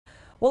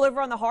Well,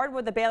 over on the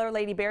hardwood, the Baylor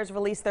Lady Bears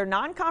released their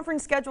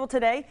non-conference schedule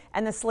today,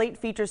 and the slate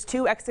features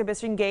 2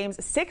 exhibition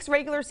games, 6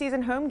 regular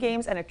season home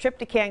games, and a trip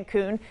to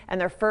Cancun,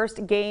 and their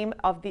first game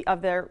of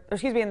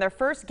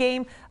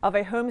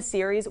a home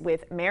series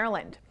with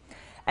Maryland.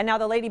 And now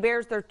the Lady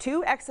Bears, their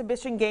 2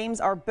 exhibition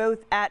games are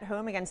both at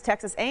home against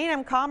Texas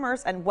A&M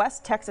Commerce and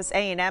West Texas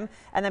A&M,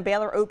 and then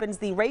Baylor opens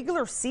the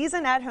regular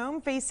season at home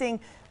facing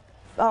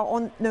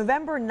on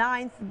November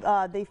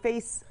 9th, they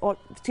face,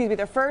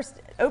 their first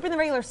open the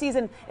regular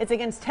season. It's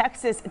against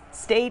Texas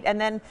State, and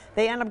then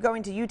they end up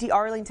going to UT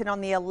Arlington on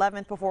the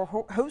 11th before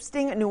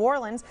hosting New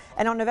Orleans.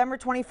 And on November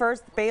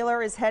 21st,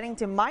 Baylor is heading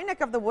to my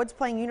neck of the woods,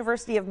 playing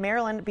University of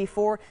Maryland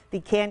before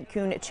the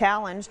Cancun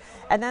Challenge.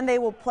 And then they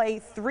will play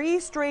 3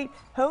 straight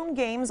home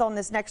games on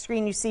this next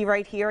screen you see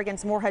right here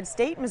against Morehead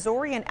State,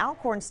 Missouri, and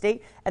Alcorn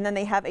State. And then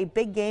they have a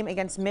big game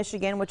against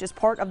Michigan, which is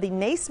part of the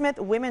Naismith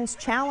Women's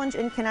Challenge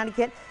in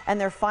Connecticut. And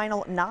their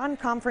final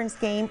non-conference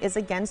game is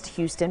against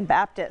Houston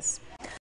Baptist.